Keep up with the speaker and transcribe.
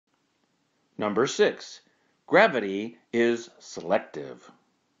Number 6. Gravity is selective.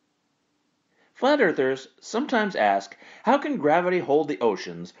 Flat earthers sometimes ask, how can gravity hold the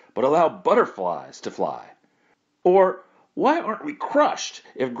oceans but allow butterflies to fly? Or, why aren't we crushed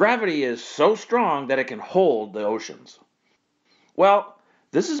if gravity is so strong that it can hold the oceans? Well,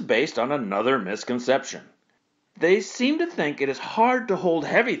 this is based on another misconception. They seem to think it is hard to hold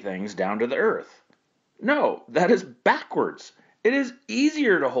heavy things down to the earth. No, that is backwards. It is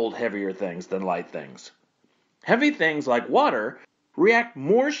easier to hold heavier things than light things. Heavy things like water react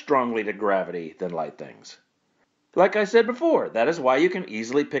more strongly to gravity than light things. Like I said before, that is why you can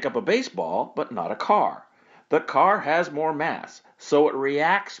easily pick up a baseball, but not a car. The car has more mass, so it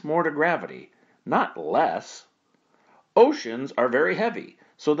reacts more to gravity, not less. Oceans are very heavy,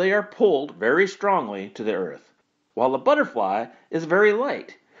 so they are pulled very strongly to the earth, while a butterfly is very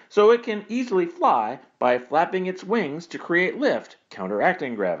light, so it can easily fly by flapping its wings to create lift,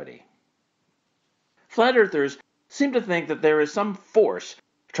 counteracting gravity. Flat earthers seem to think that there is some force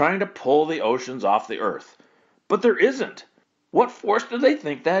trying to pull the oceans off the earth, but there isn't. What force do they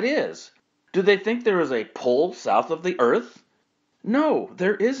think that is? Do they think there is a pole south of the earth? No,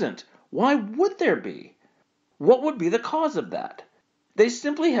 there isn't. Why would there be? What would be the cause of that? They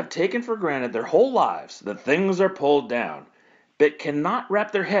simply have taken for granted their whole lives that things are pulled down, but cannot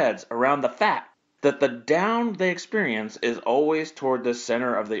wrap their heads around the fact that the down they experience is always toward the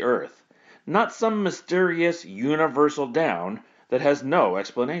center of the earth, not some mysterious universal down that has no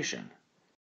explanation.